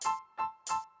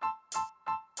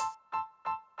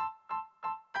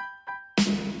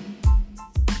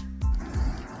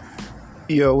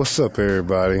Yo, what's up,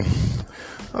 everybody?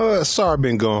 Sorry I've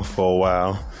been gone for a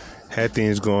while. Had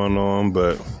things going on,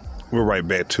 but we're right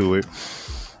back to it.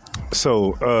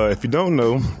 So, if you don't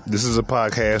know, this is a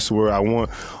podcast where I want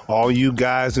all you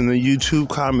guys in the YouTube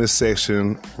comment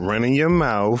section running your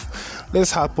mouth.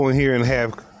 Let's hop on here and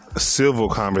have civil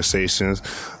conversations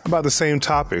about the same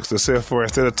topics, except for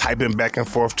instead of typing back and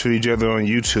forth to each other on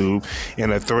YouTube in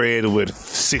a thread with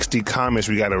 60 comments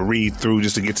we got to read through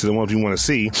just to get to the ones we want to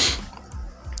see.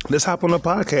 Let's hop on the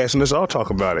podcast and let's all talk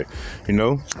about it. You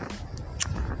know,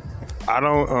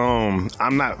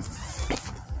 I'm not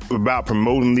about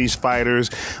promoting these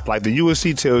fighters. Like the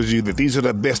UFC tells you that these are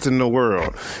the best in the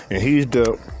world and he's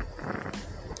the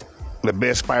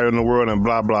best fighter in the world and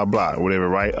blah, blah, blah, whatever,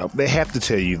 right? They have to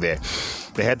tell you that.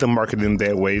 They have to market them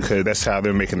that way because that's how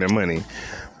they're making their money.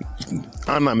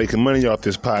 I'm not making money off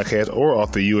this podcast or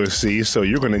off the UFC, so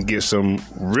you're going to get some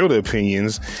real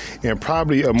opinions and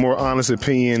probably a more honest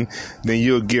opinion than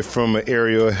you'll get from an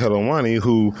Ariel Helwani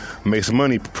who makes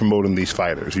money promoting these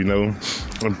fighters, you know,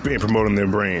 and promoting their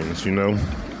brands, you know.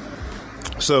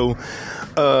 So,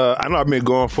 I know I've been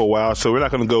going for a while, so we're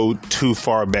not going to go too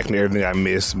far back into everything I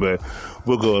missed, but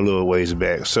we'll go a little ways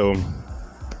back. So,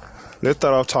 let's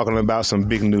start off talking about some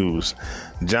big news.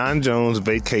 Jon Jones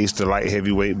vacates the light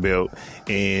heavyweight belt,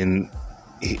 and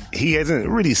he hasn't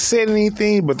really said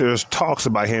anything, but there's talks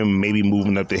about him maybe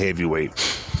moving up to heavyweight.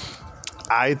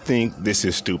 I think this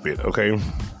is stupid, okay?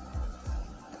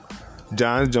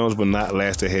 Jon Jones will not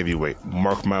last at heavyweight.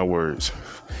 Mark my words.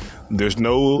 There's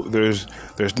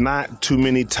not too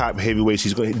many top heavyweights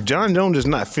he's going. Jon Jones is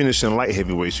not finishing light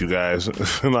heavyweights, you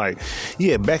guys. Like,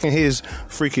 yeah, back in his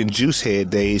freaking juice head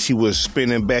days, he was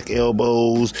spinning back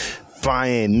elbows,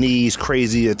 flying knees,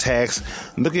 crazy attacks.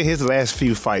 Look at his last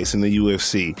few fights in the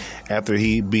UFC after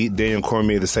he beat Daniel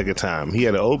Cormier the second time. He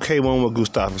had an okay one with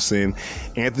Gustafsson.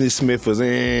 Anthony Smith was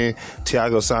in.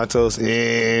 Thiago Santos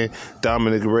in.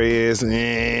 Dominic Reyes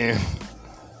in.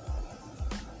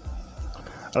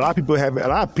 A lot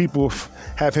of people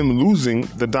have him losing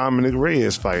the Dominic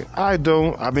Reyes fight. I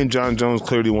don't. I think Jon Jones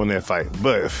clearly won that fight.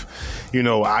 But, you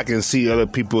know, I can see other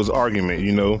people's argument,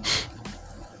 you know.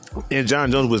 And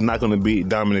Jon Jones was not going to beat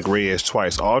Dominic Reyes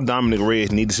twice. All Dominic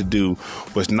Reyes needed to do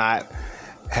was not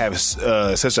have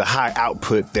such a high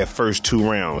output that first two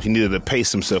rounds. He needed to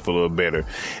pace himself a little better.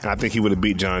 And I think he would have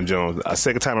beat Jon Jones. A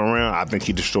second time around, I think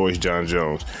he destroys Jon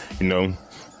Jones, you know.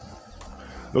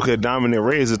 Look at Dominic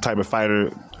Reyes, the type of fighter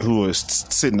who will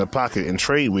sit in the pocket and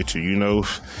trade with you. You know,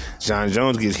 Jon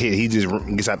Jones gets hit, he just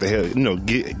gets out the hell, you know,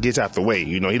 gets out the way.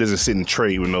 You know, he doesn't sit and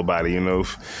trade with nobody. You know,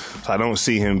 so I don't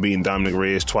see him beating Dominic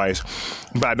Reyes twice,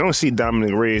 but I don't see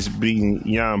Dominic Reyes beating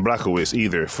Jan Blachowicz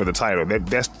either for the title.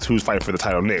 That's who's fighting for the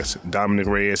title next. Dominic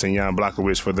Reyes and Jan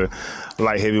Blachowicz for the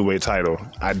light heavyweight title.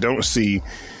 I don't see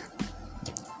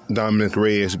Dominic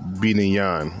Reyes beating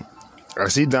Jan. I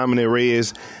see Dominic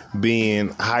Reyes being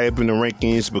high up in the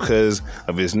rankings because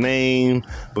of his name,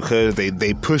 because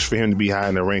they push for him to be high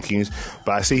in the rankings.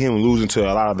 But I see him losing to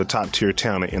a lot of the top tier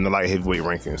talent in the light heavyweight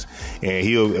rankings. And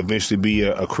he'll eventually be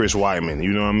a Chris Weidman.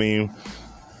 You know what I mean?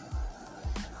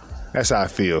 That's how I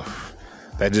feel.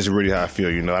 That's just really how I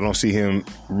feel, you know. I don't see him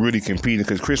really competing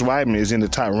because Chris Weidman is in the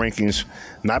top rankings,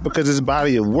 not because of his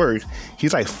body of work.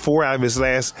 He's like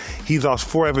he's lost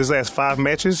 4 of his last 5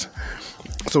 matches.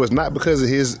 So it's not because of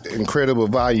his incredible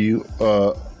body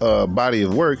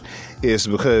of work. It's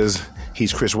because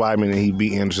he's Chris Weidman and he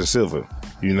beat Anderson Silva,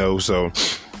 you know. So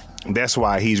that's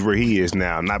why he's where he is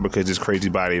now, not because his crazy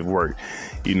body of work,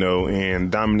 you know.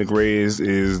 And Dominic Reyes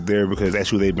is there because that's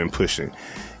who they've been pushing,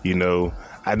 you know.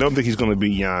 I don't think he's going to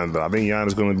beat Jan, though. I think Jan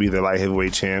is going to be the light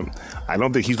heavyweight champ. I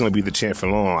don't think he's going to be the champ for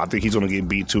long. I think he's going to get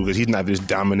beat, too, because he's not this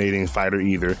dominating fighter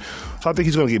either. So I think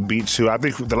he's going to get beat, too. I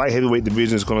think the light heavyweight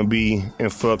division is going to be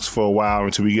in flux for a while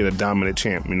until we get a dominant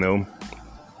champ, you know.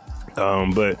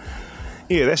 But,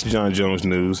 yeah, that's Jon Jones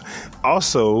news.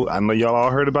 Also, I know y'all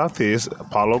all heard about this.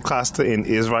 Paulo Costa and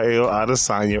Israel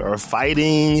Adesanya are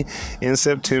fighting in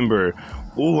September.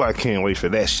 Ooh, I can't wait for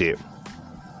that shit.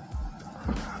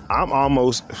 I'm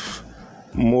almost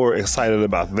more excited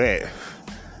about that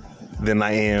than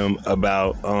I am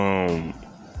about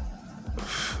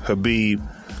Khabib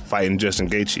fighting Justin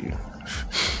Gaethje,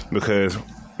 because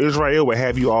Israel would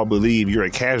have you all believe you're a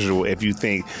casual if you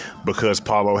think because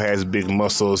Paulo has big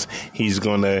muscles,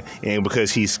 and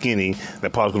because he's skinny,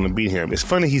 that Paulo's gonna beat him. It's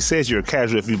funny he says you're a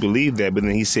casual if you believe that, but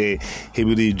then he said he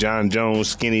believed Jon Jones,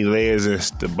 skinny legs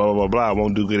and blah, blah, blah,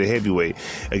 won't do good at heavyweight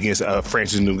against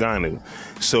Francis Ngannou.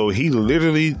 So he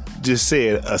literally just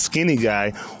said a skinny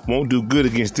guy won't do good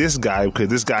against this guy because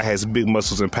this guy has big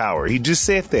muscles and power. He just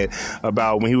said that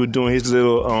about when he was doing his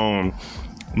little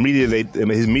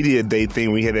his media day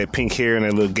thing, when he had that pink hair and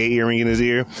that little gay earring in his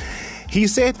ear. He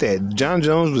said that John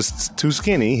Jones was too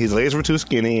skinny, his legs were too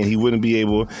skinny, and he wouldn't be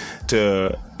able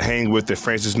to hang with the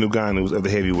Francis Ngannous of the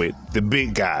heavyweight, the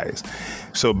big guys.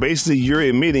 So basically, you're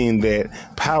admitting that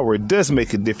power does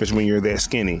make a difference when you're that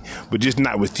skinny, but just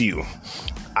not with you.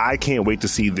 I can't wait to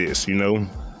see this, because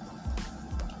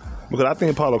I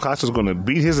think Paulo Costa's going to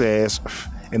beat his ass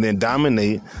and then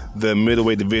dominate the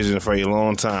middleweight division for a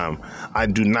long time. I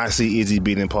do not see Izzy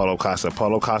beating Paulo Costa.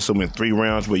 Paulo Costa went 3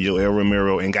 rounds with Yoel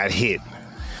Romero and got hit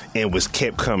and was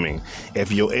kept coming. If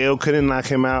Yoel couldn't knock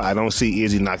him out, I don't see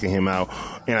Izzy knocking him out.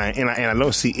 And I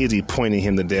don't see Izzy pointing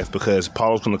him to death, because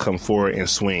Paulo's going to come forward and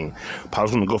swing.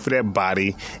 Paulo's going to go for that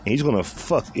body, and he's going to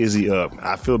fuck Izzy up.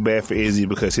 I feel bad for Izzy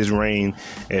because his reign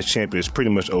as champion is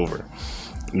pretty much over.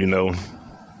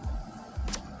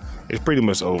 It's pretty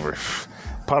much over.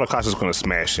 Paulo Costa's going to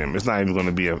smash him. It's not even going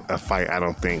to be a fight, I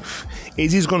don't think.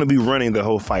 Izzy's going to be running the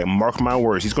whole fight. Mark my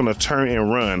words. He's going to turn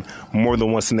and run more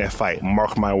than once in that fight.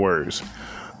 Mark my words.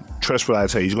 Trust what I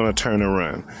tell you. He's going to turn and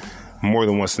run more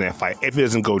than once in that fight if it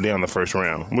doesn't go down the first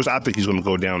round, which I think he's going to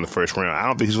go down the first round. I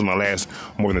don't think he's going to last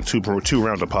more than two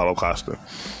rounds of Paulo Costa.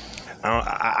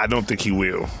 I don't think he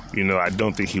will. I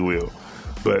don't think he will.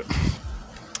 But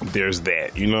there's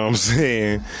that. You know what I'm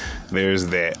saying? There's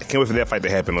that. I can't wait for that fight to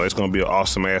happen, though. It's going to be an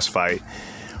awesome-ass fight.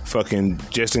 Fucking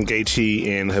Justin Gaethje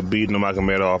and Khabib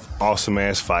Nurmagomedov,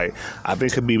 awesome-ass fight. I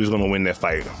think Khabib is going to win that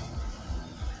fight.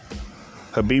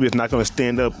 Khabib is not going to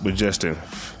stand up with Justin.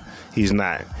 He's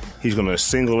not. He's going to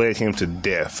single-leg him to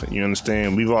death. You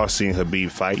understand? We've all seen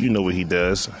Khabib fight. You know what he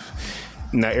does.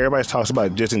 Now, everybody talks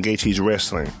about Justin Gaethje's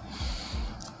wrestling.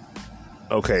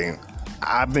 Okay,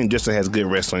 I think Justin has good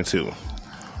wrestling, too.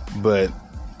 But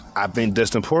I think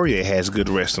Dustin Poirier has good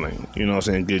wrestling. You know what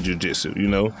I'm saying? Good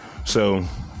jiu-jitsu, So,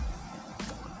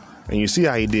 and you see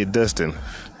how he did Dustin.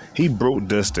 He broke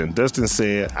Dustin. Dustin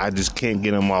said, I just can't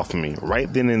get him off of me.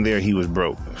 Right then and there, he was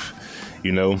broke.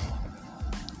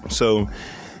 So,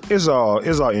 it's all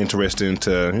interesting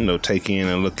to, take in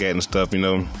and look at and stuff,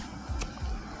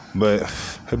 But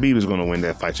Khabib is going to win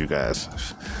that fight, you guys.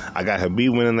 I got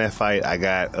Khabib winning that fight. I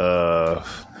got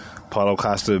Paulo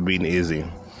Costa beating Izzy.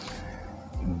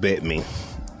 Bet me.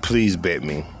 Please bet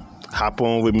me. Hop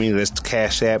on with me. Let's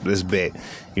cash app. Let's bet.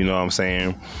 You know what I'm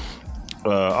saying?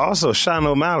 Also, Sean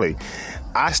O'Malley.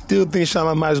 I still think Sean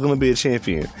O'Malley is going to be a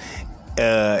champion.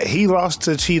 He lost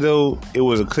to Cheeto. It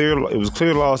was a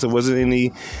clear loss. There wasn't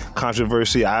any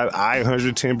controversy. I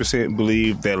 110%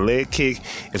 believe that leg kick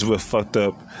is what fucked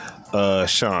up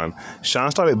Sean.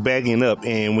 Sean started backing up,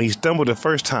 and when he stumbled the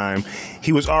first time,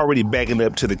 he was already backing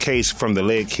up to the cage from the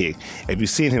leg kick. If you've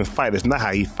seen him fight, it's not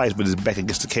how he fights, but his back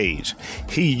against the cage.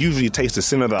 He usually takes the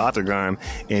center of the octagon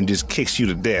and just kicks you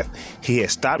to death. He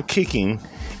had stopped kicking,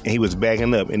 and he was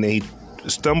backing up, and then he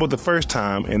stumbled the first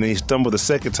time, and then he stumbled the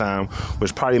second time,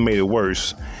 which probably made it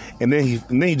worse. And then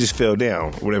he just fell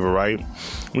down, whatever, right?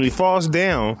 When he falls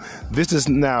down, this is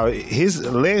now his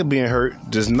leg being hurt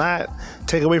does not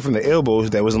take away from the elbows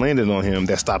that was landing on him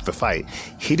that stopped the fight.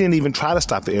 He didn't even try to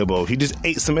stop the elbows. He just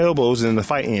ate some elbows, and then the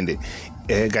fight ended.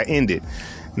 It got ended.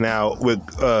 Now with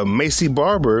Macy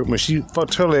Barber, when she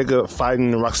fucked her leg up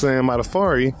fighting Roxanne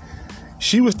Modafferi,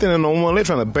 she was standing on one leg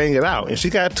trying to bang it out, and she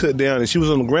got took down, and she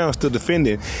was on the ground still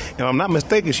defending. And I'm not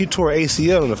mistaken, she tore her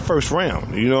ACL in the first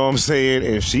round. You know what I'm saying?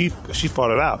 And she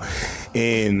fought it out.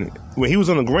 And when he was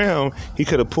on the ground, he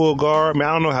could have pulled guard.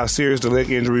 I don't know how serious the leg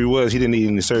injury was. He didn't need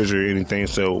any surgery or anything,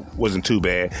 so it wasn't too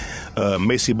bad.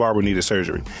 Macy Barber needed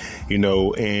surgery,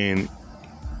 and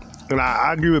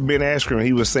I agree with Ben Askren.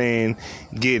 He was saying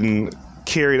getting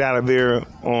carried out of there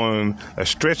on a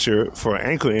stretcher for an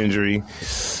ankle injury,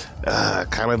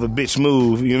 kind of a bitch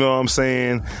move, you know what I'm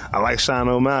saying? I like Sean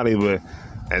O'Malley, but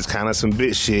that's kind of some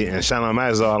bitch shit. And Sean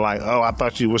O'Malley's all like, oh, I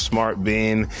thought you were smart,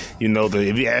 Ben.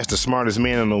 If you ask the smartest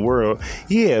man in the world,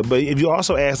 yeah, but if you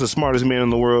also ask the smartest man in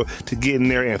the world to get in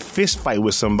there and fist fight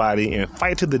with somebody and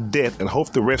fight to the death and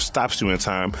hope the ref stops you in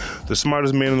time, the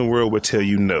smartest man in the world would tell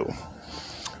you no.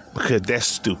 Because that's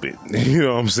stupid. You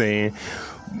know what I'm saying?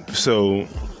 So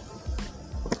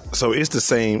it's the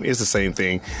same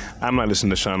thing. I'm not listening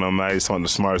to Sean O'Malley. He's talking the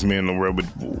smartest man in the world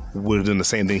would have done the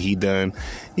same thing he done.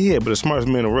 Yeah, but the smartest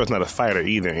man in the world is not a fighter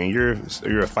either. And you're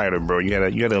a fighter, bro. You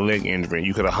had a leg injury.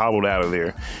 You could have hobbled out of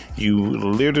there. You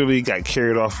literally got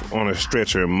carried off on a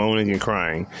stretcher, moaning and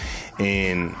crying.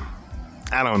 And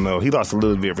I don't know. He lost a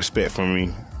little bit of respect from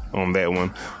me on that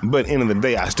one. But end of the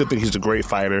day, I still think he's a great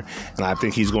fighter, and I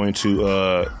think he's going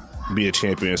to be a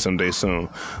champion someday soon,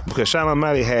 because Sean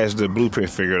O'Malley has the blueprint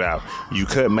figured out. You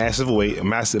cut massive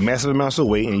amounts of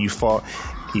weight, and you fought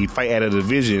You fight at a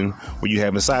division where you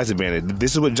have a size advantage.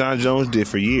 This is what John Jones did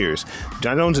for years.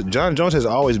 John Jones has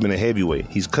always been a heavyweight.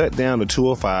 He's cut down to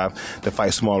 205 to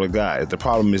fight smaller guys. The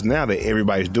problem is now that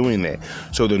everybody's doing that.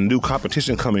 So the new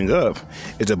competition coming up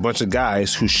is a bunch of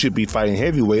guys who should be fighting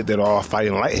heavyweight that are all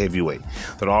fighting light heavyweight.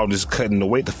 They're all just cutting the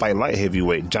weight to fight light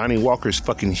heavyweight. Johnny Walker's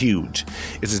fucking huge.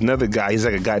 It's another guy. He's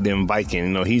like a goddamn Viking.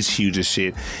 You know, he's huge as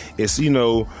shit. It's, you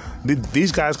know,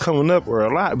 these guys coming up are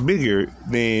a lot bigger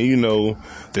than, you know,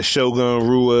 the Shogun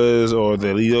Ruas or the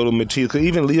Lyoto Machida. Because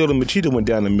even Lyoto Machida went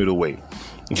down to middleweight.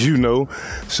 You know,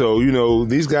 so, you know,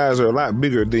 these guys are a lot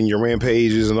bigger than your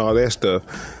Rampages and all that stuff.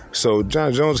 So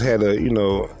John Jones had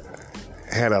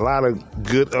a lot of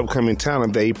good upcoming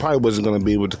talent that he probably wasn't going to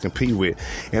be able to compete with.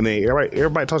 And then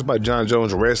everybody talks about John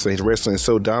Jones wrestling. His wrestling is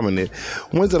so dominant.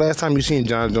 When's the last time you seen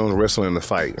John Jones wrestle in a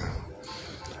fight?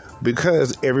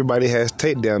 Because everybody has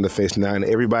takedown defense now, and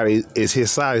everybody is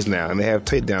his size now, and they have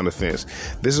takedown defense.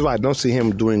 This is why I don't see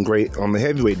him doing great on the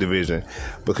heavyweight division,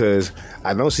 because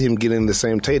I don't see him getting the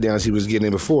same takedowns he was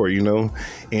getting before, you know,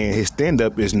 and his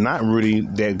stand-up is not really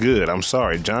that good. I'm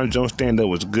sorry. John Jones' stand-up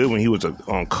was good when he was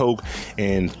on coke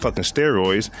and fucking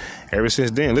steroids. Ever since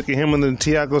then, look at him in the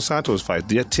Thiago Santos fight.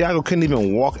 Thiago couldn't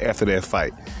even walk after that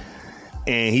fight,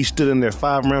 and he stood in there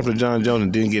 5 rounds with John Jones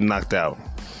and didn't get knocked out.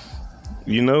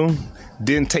 You know,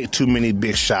 didn't take too many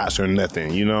big shots or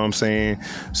nothing. You know what I'm saying?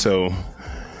 So,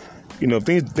 you know,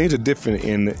 things are different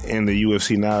in the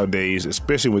UFC nowadays,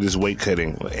 especially with this weight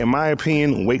cutting. In my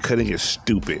opinion, weight cutting is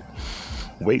stupid.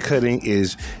 Weight cutting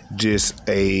is just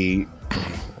pretty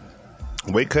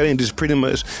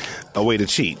much a way to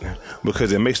cheat,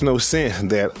 because it makes no sense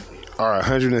that our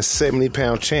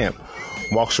 170-pound champ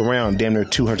walks around damn near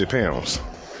 200 pounds.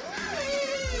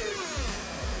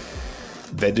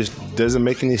 That just doesn't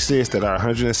make any sense that our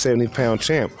 170-pound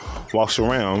champ walks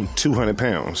around 200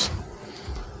 pounds.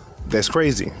 That's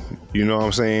crazy. You know what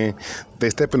I'm saying? They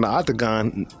step in the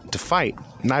octagon to fight,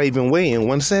 not even weighing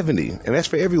 170. And that's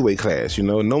for every weight class. You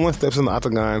know, no one steps in the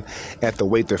octagon at the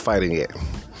weight they're fighting at.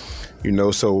 You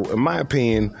know, so in my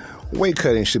opinion, weight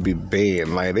cutting should be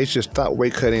banned. Like, they should stop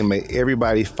weight cutting and make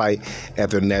everybody fight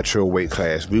at their natural weight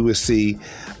class. We would see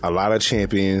a lot of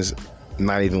champions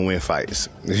not even win fights.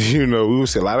 You know, we would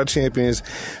see a lot of champions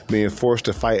being forced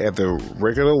to fight at the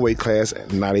regular weight class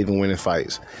and not even winning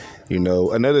fights. You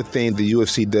know, another thing the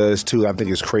UFC does too, I think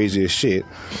is crazy as shit,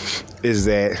 is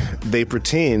that they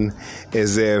pretend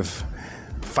as if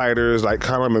fighters like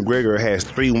Conor McGregor has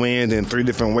 3 wins in 3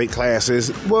 different weight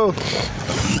classes. Well,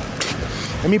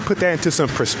 let me put that into some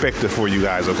perspective for you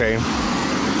guys, okay?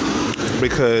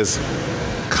 Because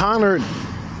Conor,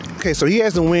 okay, so he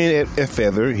hasn't win at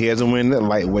feather, he hasn't win at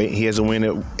lightweight, he hasn't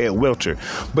win at welter,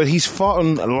 but he's fought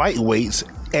in lightweights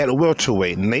at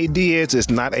welterweight. Nate Diaz is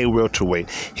not a welterweight.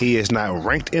 He is not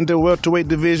ranked in the welterweight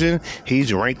division.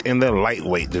 He's ranked in the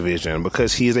lightweight division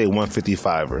because he is a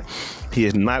 155er. He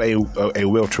is not a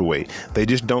welterweight. They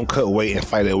just don't cut weight and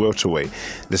fight at welterweight.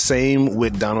 The same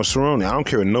with Donald Cerrone. I don't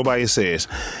care what nobody says.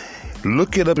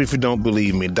 Look it up if you don't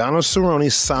believe me. Donald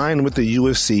Cerrone signed with the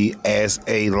UFC as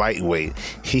a lightweight.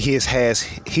 He has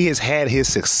had his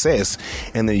success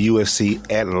in the UFC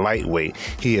at lightweight.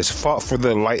 He has fought for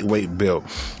the lightweight belt.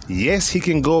 Yes, he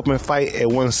can go up and fight at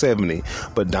 170,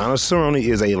 but Donald Cerrone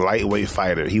is a lightweight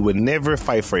fighter. He would never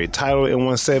fight for a title at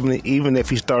 170, even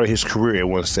if he started his career at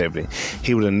 170.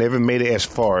 He would have never made it as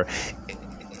far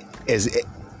as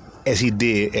he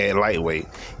did at lightweight.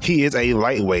 He is a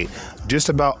lightweight. Just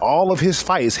about all of his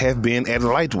fights have been at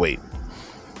lightweight.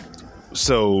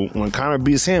 So when Conor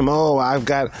beats him, I've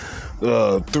got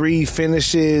 3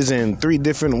 finishes in 3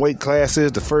 different weight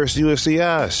classes, the first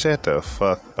UFC, shut the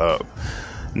fuck up.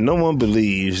 No one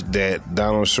believes that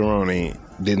Donald Cerrone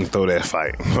didn't throw that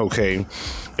fight, okay?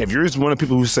 If you're one of the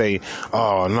people who say,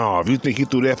 oh no, if you think he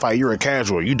threw that fight, you're a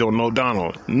casual, you don't know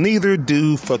Donald. Neither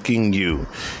do fucking you.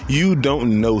 You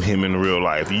don't know him in real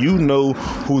life. You know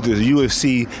who the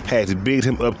UFC has bigged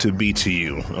him up to be to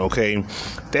you, okay?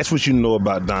 That's what you know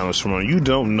about Donald Cerrone. You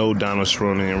don't know Donald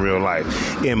Cerrone in real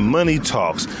life. In money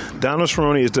talks, Donald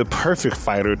Cerrone is the perfect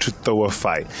fighter to throw a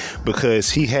fight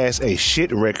because he has a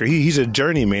shit record. He's a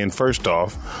journeyman, first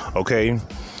off, okay?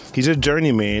 He's a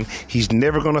journeyman. He's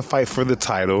never going to fight for the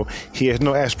title. He has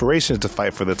no aspirations to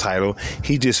fight for the title.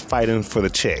 He's just fighting for the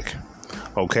check.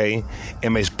 Okay?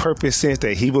 It makes perfect sense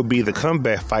that he will be the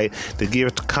comeback fight to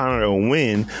give Conor a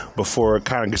win before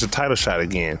Conor gets a title shot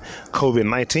again.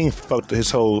 COVID-19 fucked his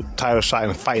whole title shot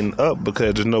and fighting up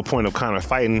because there's no point of Conor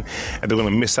fighting and they're going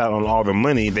to miss out on all the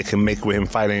money they can make with him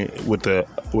fighting with the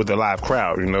live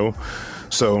crowd, you know?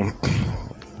 So,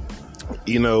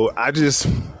 you know,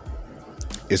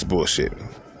 it's bullshit.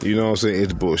 You know what I'm saying?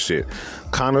 It's bullshit.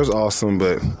 Conor's awesome,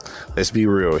 but let's be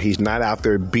real. He's not out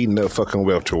there beating up fucking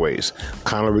welterweights.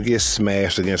 Conor would get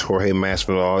smashed against Jorge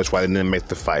Masvidal. That's why they didn't make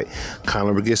the fight.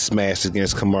 Conor would get smashed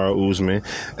against Kamaru Usman.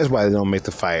 That's why they don't make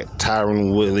the fight.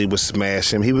 Tyron Woodley would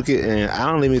smash him. He would get in. I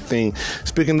don't even think,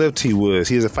 speaking of T. Woods,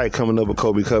 he has a fight coming up with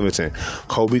Colby Covington.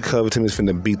 Colby Covington is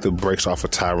finna beat the brakes off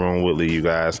of Tyron Woodley, you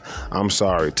guys. I'm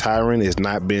sorry. Tyron has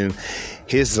not been...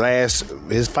 His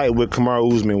fight with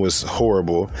Kamaru Usman was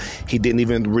horrible. He didn't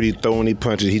even really throw any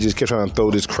punches. He just kept trying to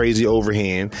throw this crazy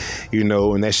overhand, you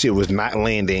know, and that shit was not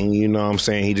landing. You know what I'm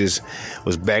saying? He just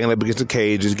was banging up against the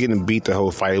cage, just getting beat the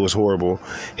whole fight. It was horrible.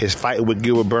 His fight with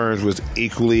Gilbert Burns was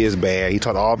equally as bad. He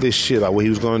talked all this shit about what he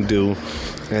was going to do,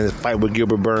 and his fight with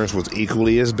Gilbert Burns was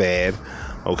equally as bad.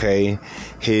 Okay,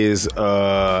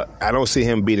 I don't see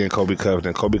him beating Colby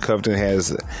Covington. Colby Covington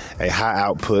has a high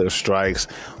output of strikes.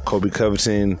 Colby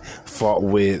Covington fought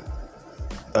with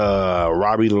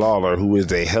Robbie Lawler, who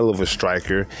is a hell of a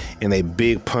striker and a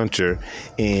big puncher,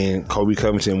 and Colby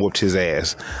Covington whooped his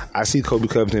ass. I see Colby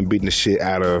Covington beating the shit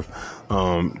out of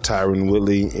Tyron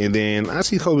Woodley, and then I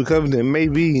see Colby Covington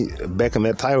maybe back in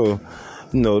that title,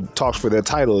 you know, talks for that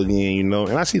title again, you know.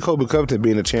 And I see Colby Covington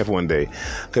being a champ one day.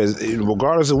 Because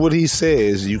regardless of what he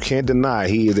says, you can't deny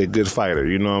he is a good fighter.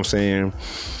 You know what I'm saying?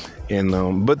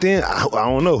 And but then, I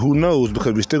don't know. Who knows?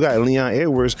 Because we still got Leon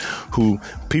Edwards, who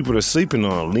people are sleeping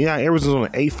on. Leon Edwards is on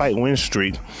an 8-fight win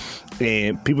streak.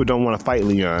 And people don't want to fight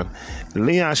Leon.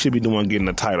 Leon should be the one getting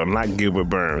the title, not Gilbert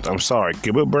Burns. I'm sorry.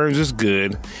 Gilbert Burns is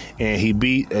good, and he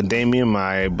beat Damian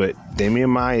Maia, but Damian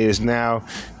Maia is now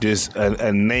just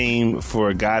a name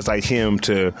for guys like him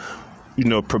to, you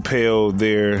know, propel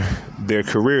their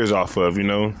careers off of, you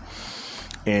know.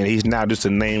 And he's now just a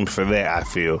name for that, I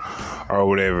feel, or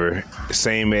whatever.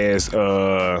 Same as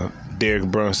Derek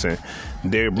Brunson.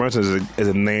 Derek Brunson is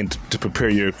a name to propel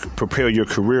your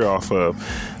career off of.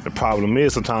 The problem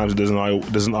is sometimes it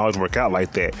doesn't always work out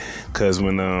like that. Because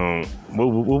when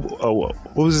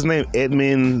what was his name,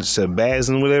 Edmund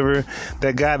Sabazin, whatever,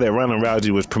 that guy that Ronda Rousey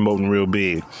was promoting real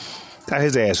big, got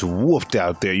his ass whooped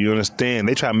out there. You understand?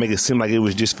 They try to make it seem like it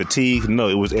was just fatigue. No,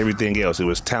 it was everything else. It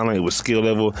was talent. It was skill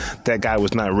level. That guy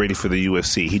was not ready for the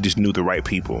UFC. He just knew the right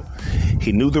people.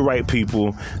 He knew the right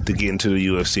people to get into the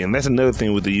UFC. And that's another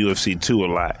thing with the UFC too a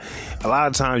lot. A lot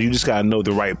of times you just got to know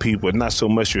the right people. Not so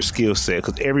much your skill set,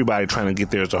 because everybody trying to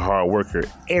get there is a hard worker.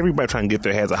 Everybody trying to get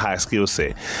there has a high skill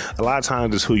set. A lot of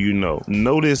times it's who you know.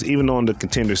 Notice even on the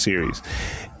Contender Series,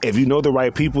 if you know the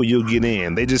right people, you'll get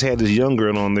in. They just had this young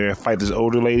girl on there fight this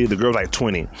older lady. The girl's like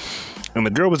 20. And the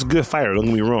girl was a good fighter, don't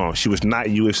get me wrong. She was not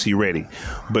UFC ready.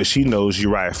 But she knows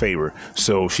Uriah Faber.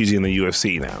 So she's in the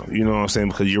UFC now. You know what I'm saying?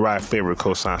 Because Uriah Faber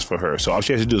co-signs for her. So all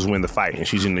she has to do is win the fight, and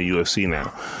she's in the UFC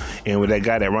now. And with that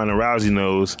guy that Ronda Rousey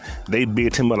knows, they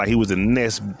bigged him up like he was the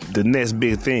next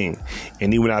big thing.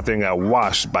 And he went out there and got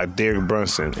washed by Derek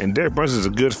Brunson. And Derek Brunson is a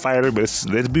good fighter, but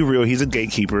let's be real, he's a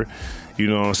gatekeeper. You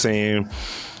know what I'm saying?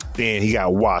 And he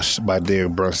got washed by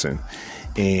Derek Brunson.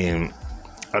 And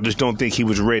I just don't think he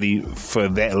was ready for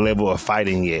that level of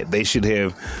fighting yet. They should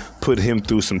have put him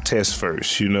through some tests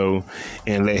first, you know,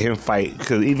 and let him fight.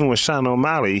 Because even with Sean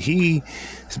O'Malley, he's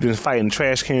been fighting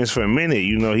trash cans for a minute.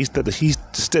 You know, he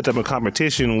stepped up in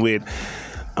competition with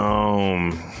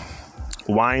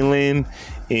Wineland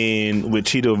and with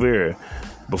Chito Vera.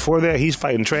 Before that, he's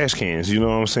fighting trash cans. You know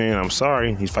what I'm saying? I'm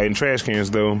sorry. He's fighting trash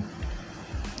cans, though.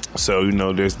 So, you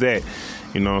know, there's that.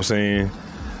 You know what I'm saying?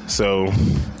 So,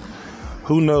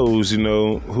 who knows, you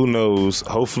know? Who knows?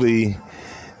 Hopefully,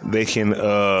 they can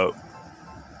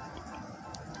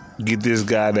get this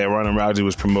guy that Ronda Rousey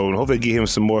was promoting. Hopefully, get him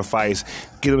some more fights,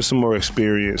 get him some more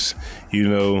experience, you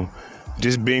know.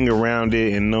 Just being around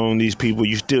it and knowing these people,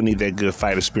 you still need that good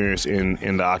fight experience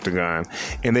in the octagon.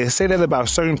 And they say that about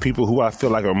certain people who I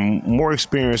feel like are more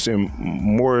experienced and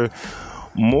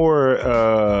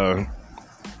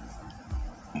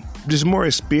just more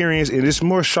experienced and just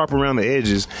more sharp around the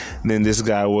edges than this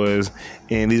guy was.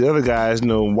 And these other guys, you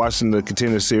know, watching the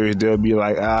Contender Series, they'll be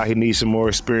like, he needs some more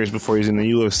experience before he's in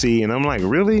the UFC. And I'm like,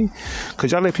 really?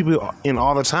 Because y'all let people in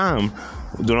all the time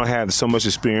who don't have so much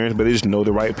experience, but they just know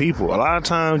the right people. A lot of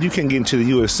times you can't get into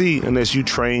the UFC unless you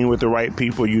train with the right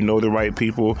people, you know the right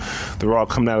people. They're all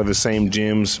coming out of the same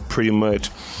gyms pretty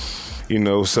much. You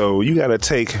know, so you got to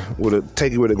take it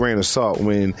with a grain of salt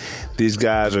when these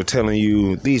guys are telling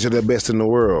you these are the best in the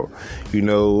world. You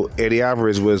know, Eddie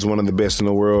Alvarez was one of the best in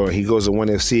the world. He goes to ONE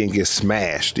FC and gets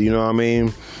smashed, you know what I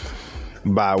mean,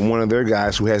 by one of their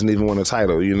guys who hasn't even won a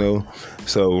title, you know.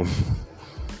 So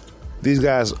these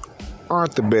guys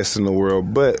aren't the best in the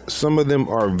world, but some of them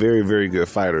are very, very good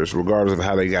fighters, regardless of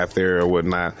how they got there or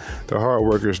whatnot. They're hard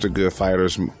workers, they're good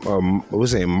fighters.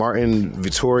 What's his name? Martin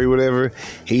Vittori, whatever.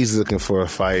 He's looking for a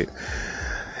fight.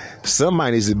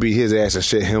 Somebody needs to beat his ass and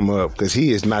shut him up, because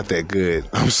he is not that good.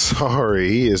 I'm sorry,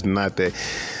 he is not that.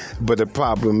 But the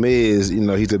problem is,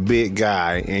 he's a big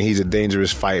guy, and he's a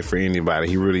dangerous fight for anybody.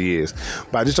 He really is.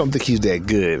 But I just don't think he's that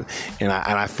good. And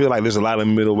I feel like there's a lot of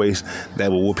middleweights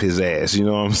that will whoop his ass. You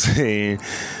know what I'm saying?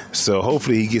 So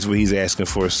hopefully he gets what he's asking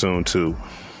for soon, too.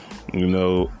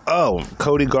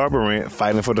 Cody Garbrandt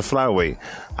fighting for the flyweight.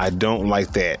 I don't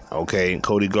like that, okay?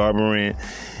 Cody Garbrandt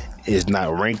is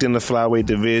not ranked in the flyweight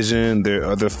division. There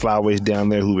are other flyweights down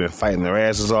there who've been fighting their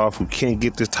asses off, who can't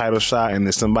get this title shot, and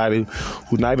there's somebody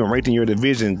who's not even ranked in your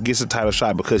division gets a title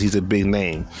shot because he's a big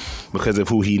name, because of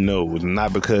who he knows,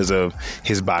 not because of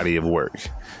his body of work.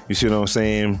 You see what I'm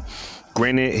saying?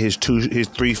 Granted, his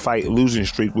 3-fight losing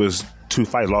streak was 2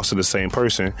 fights lost to the same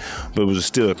person, but it was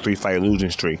still a 3-fight losing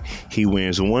streak. He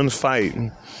wins 1 fight,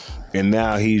 and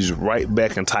now he's right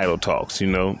back in title talks.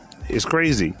 It's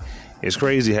crazy. It's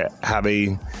crazy how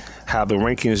the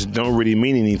rankings don't really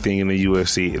mean anything in the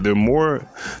UFC. They're more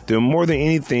than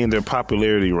anything, they're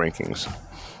popularity rankings.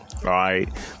 All right,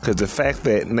 because the fact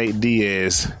that Nate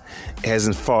Diaz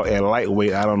hasn't fought at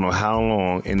lightweight, I don't know how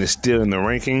long, and is still in the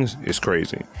rankings, is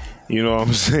crazy. You know what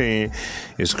I'm saying?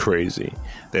 It's crazy.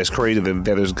 That's crazy that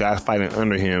there's guys fighting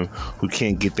under him who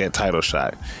can't get that title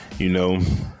shot.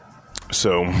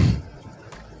 So.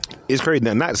 It's crazy.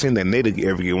 Now, not saying that Nate will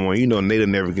ever get one. Nate will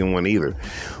never get one either.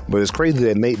 But it's crazy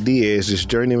that Nate Diaz, this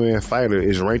journeyman fighter,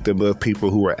 is ranked above people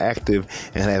who are active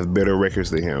and have better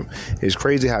records than him. It's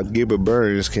crazy how Gilbert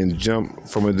Burns can jump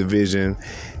from a division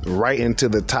right into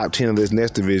the top 10 of this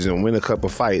next division, win a couple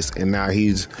fights, and now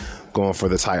he's going for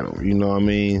the title. You know what I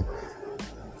mean?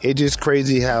 It's just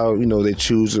crazy how, they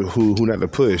choose who not to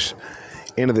push.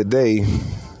 End of the day,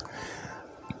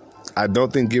 I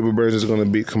don't think Gilbert Burns is going to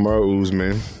beat Kamaru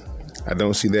Usman. I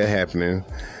don't see that happening.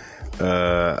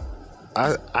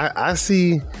 I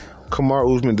see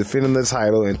Kamaru Usman defending the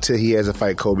title until he has to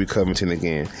fight Colby Covington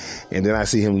again. And then I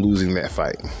see him losing that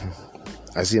fight.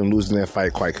 I see him losing that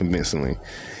fight quite convincingly.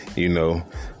 Know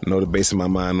the base of my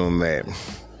mind on that.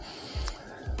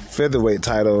 Featherweight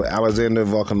title, Alexander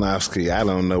Volkanovski. I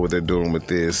don't know what they're doing with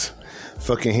this.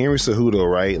 Fucking Henry Cejudo,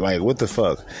 right? Like, what the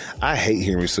fuck? I hate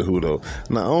Henry Cejudo.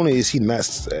 Not only is he not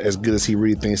as good as he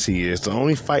really thinks he is, the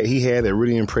only fight he had that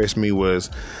really impressed me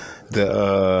was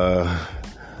the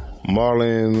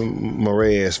Marlon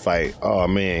Moraes fight. Oh,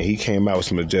 man, he came out with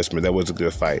some adjustment. That was a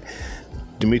good fight.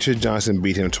 Demetrius Johnson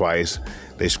beat him twice.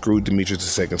 They screwed Demetrius the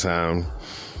second time.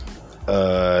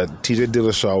 TJ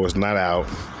Dillashaw was not out.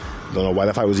 Don't know why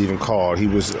that fight was even called. He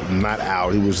was not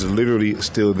out. He was literally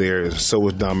still there, and so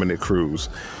was Dominic Cruz.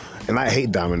 And I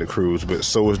hate Dominic Cruz, but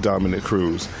so was Dominic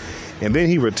Cruz. And then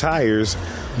he retires,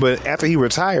 but after he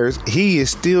retires, he is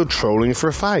still trolling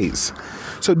for fights.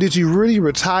 So did you really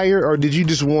retire, or did you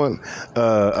just want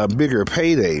a bigger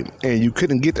payday? And you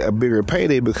couldn't get a bigger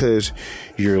payday because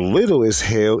you're little as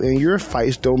hell and your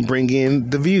fights don't bring in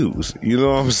the views. You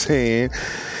know what I'm saying?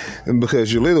 And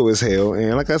because you're little as hell,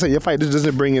 and like I said, your fight just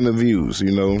doesn't bring in the views,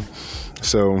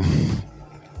 So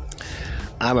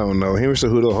I don't know. Henry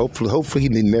Cejudo, hopefully he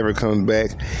never comes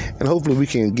back, and hopefully we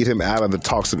can get him out of the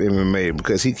talks of MMA,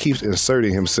 because he keeps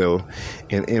inserting himself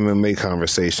in MMA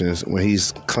conversations when he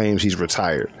claims he's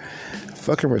retired.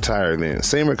 Fucking retire then.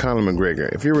 Same with Conor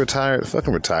McGregor. If you're retired,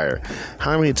 fucking retire.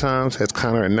 How many times has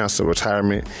Conor announced a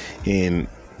retirement and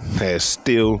has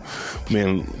still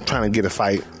been trying to get a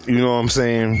fight? You know what I'm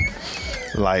saying?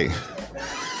 Like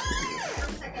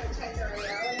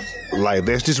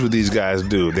that's just what these guys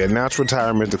do. They announce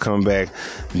retirement to come back.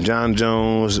 John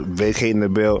Jones vacating the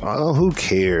belt. Oh, who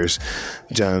cares?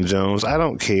 John Jones, I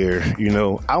don't care.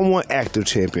 I want active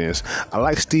champions. I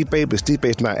like Stipe, but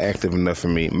Stipe's not active enough for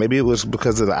me. Maybe it was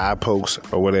because of the eye pokes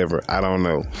or whatever. I don't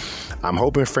know. I'm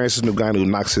hoping Francis Ngannou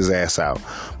knocks his ass out,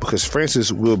 because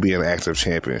Francis will be an active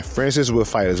champion. Francis will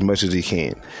fight as much as he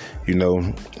can.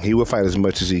 He will fight as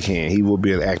much as he can. He will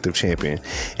be an active champion.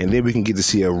 And then we can get to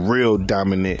see a real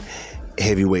dominant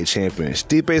heavyweight champion.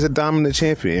 Stipe is a dominant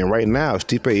champion, and right now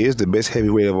Stipe is the best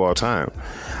heavyweight of all time.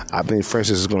 I think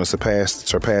Francis is going to surpass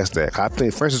that. I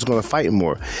think Francis is going to fight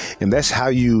more, and that's how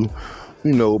you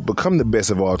become the best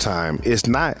of all time. It's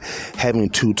not having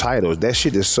 2 titles. That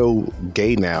shit is so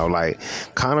gay now. Like,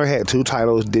 Conor had 2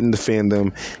 titles, didn't defend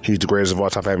them. He's the greatest of all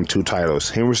time for having 2 titles.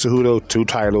 Henry Cejudo, 2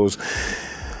 titles.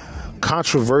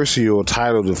 Controversial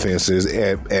title defenses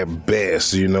at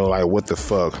best. Like, what the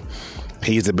fuck?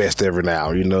 he's the best ever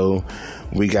now, you know.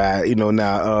 We got, you know,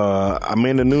 now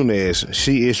Amanda Nunes,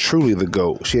 she is truly the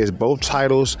GOAT. She has both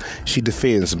titles. She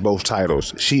defends both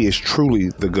titles. She is truly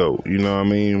the GOAT, you know what I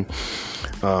mean?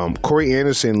 Corey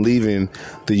Anderson leaving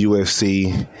the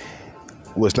UFC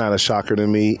was not a shocker to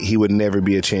me. He would never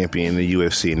be a champion in the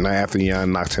UFC. Not after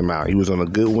Jan knocked him out. He was on a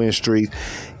good win streak.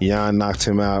 Jan knocked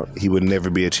him out. He would never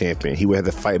be a champion. He would have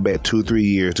to fight back 2-3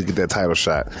 years to get that title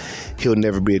shot. He'll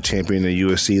never be a champion in the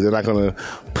UFC. They're not going to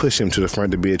push him to the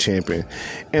front to be a champion.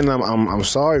 And I'm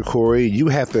sorry, Corey. You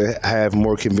have to have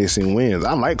more convincing wins.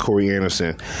 I like Corey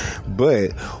Anderson,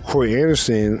 but Corey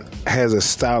Anderson has a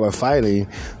style of fighting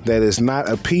that is not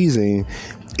appeasing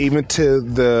even to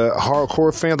the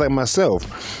hardcore fans like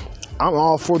myself. I'm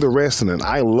all for the wrestling.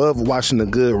 I love watching a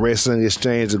good wrestling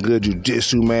exchange, a good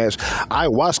jiu-jitsu match. I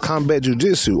watch combat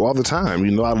jiu-jitsu all the time.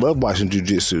 You know, I love watching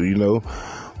jiu-jitsu, you know.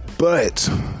 But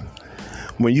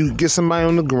when you get somebody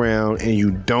on the ground and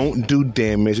you don't do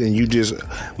damage and you just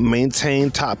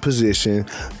maintain top position,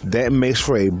 that makes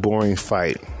for a boring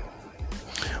fight.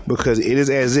 Because it is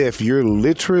as if you're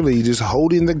literally just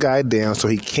holding the guy down so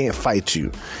he can't fight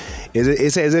you.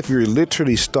 It's as if you're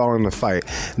literally stalling the fight.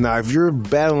 Now, if you're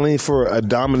battling for a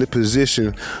dominant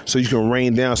position so you can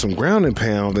rain down some ground and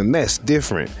pound, then that's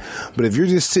different. But if you're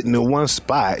just sitting in one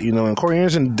spot, you know, and Corey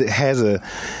Anderson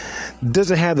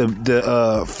doesn't have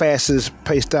the fastest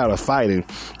paced style of fighting.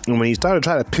 And when he started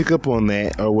trying to pick up on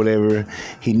that or whatever,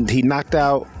 he knocked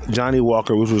out Johnny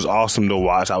Walker, which was awesome to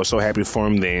watch. I was so happy for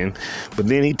him then. But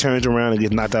then he turns around and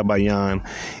gets knocked out by Jan,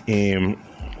 and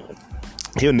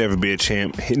he'll never be a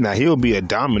champ. Now, he'll be a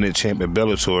dominant champ at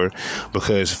Bellator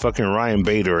because fucking Ryan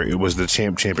Bader was the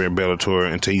champ at Bellator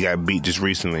until he got beat just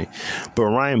recently. But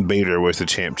Ryan Bader was the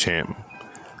champ.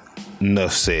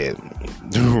 Enough said.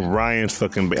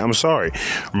 I'm sorry.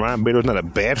 Ryan Bader's not a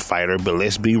bad fighter, but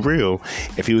let's be real.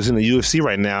 If he was in the UFC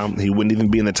right now, he wouldn't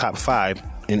even be in the top 5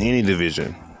 in any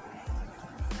division.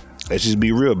 Let's just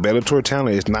be real. Bellator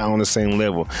talent is not on the same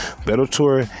level.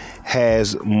 Bellator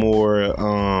has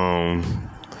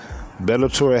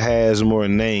more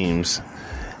names,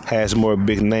 has more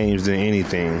big names than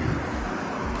anything.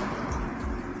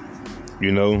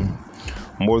 You know,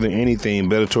 more than anything,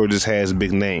 Bellator just has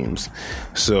big names.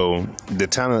 So the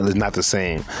talent is not the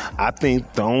same. I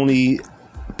think the only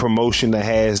promotion that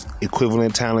has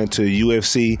equivalent talent to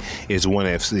UFC is ONE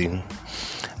FC.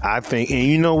 I think, and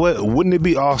you know what? Wouldn't it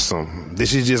be awesome?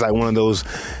 This is just like one of those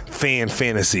fan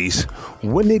fantasies.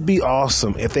 Wouldn't it be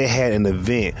awesome if they had an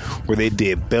event where they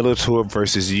did Bellator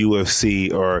versus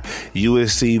UFC or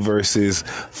UFC versus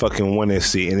fucking ONE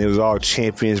FC, and it was all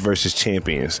champions versus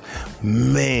champions?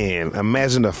 Man,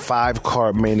 imagine a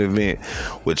 5-card main event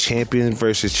with champions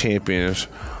versus champions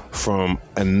from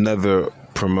another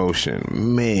promotion.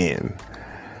 Man,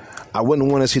 I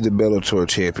wouldn't want to see the Bellator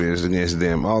champions against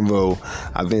them, although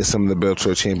I think some of the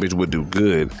Bellator champions would do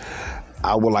good.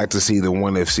 I would like to see the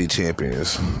ONE FC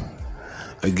champions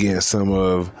against some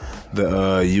of the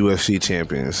UFC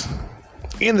champions.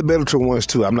 And the Bellator ones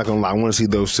too. I'm not going to lie. I want to see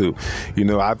those too. You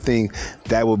know, I think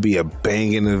that would be a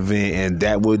banging event, and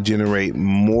that would generate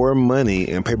more money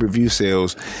in pay-per-view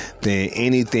sales than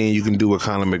anything you can do with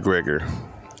Conor McGregor.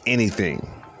 Anything.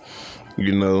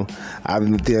 You know, I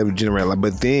think that would generate a lot,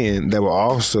 but then that will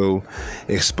also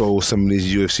expose some of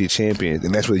these UFC champions,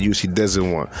 and that's what the UFC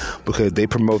doesn't want, because they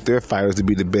promote their fighters to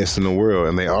be the best in the world,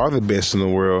 and they are the best in the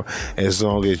world as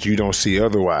long as you don't see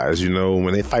otherwise. You know,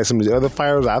 when they fight some of these other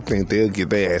fighters, I think they'll get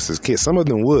their asses kicked. Some of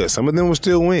them would. Some of them will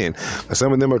still win. But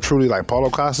some of them are truly like Paulo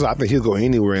Costa. I think he'll go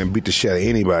anywhere and beat the shit out of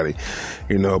anybody.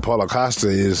 You know, Paulo Costa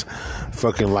is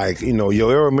fucking like, you know,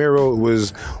 Yoel Romero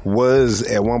was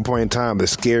at one point in time the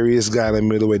scariest guy in the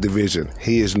middleweight division.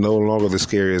 He is no longer the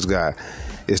scariest guy.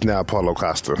 It's now Paulo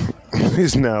Costa.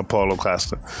 It's now Paulo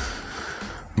Costa.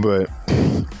 But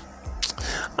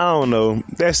I don't know.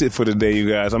 That's it for today, you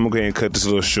guys. I'm going to go ahead and cut this a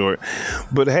little short.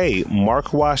 But hey,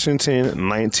 Mark Washington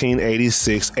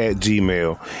 1986 at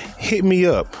Gmail. Hit me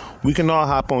up. We can all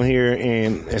hop on here,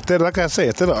 and instead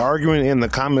of arguing in the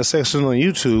comment section on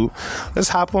YouTube, let's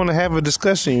hop on and have a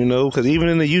discussion, you know, because even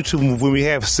in the YouTube, when we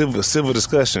have civil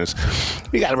discussions,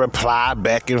 we got to reply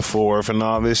back and forth and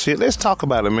all this shit. Let's talk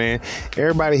about it, man.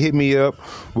 Everybody hit me up.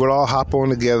 We'll all hop on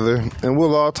together, and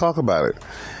we'll all talk about it.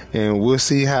 And we'll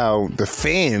see how the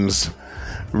fans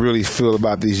really feel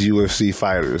about these UFC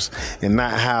fighters, and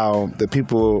not how the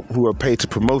people who are paid to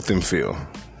promote them feel.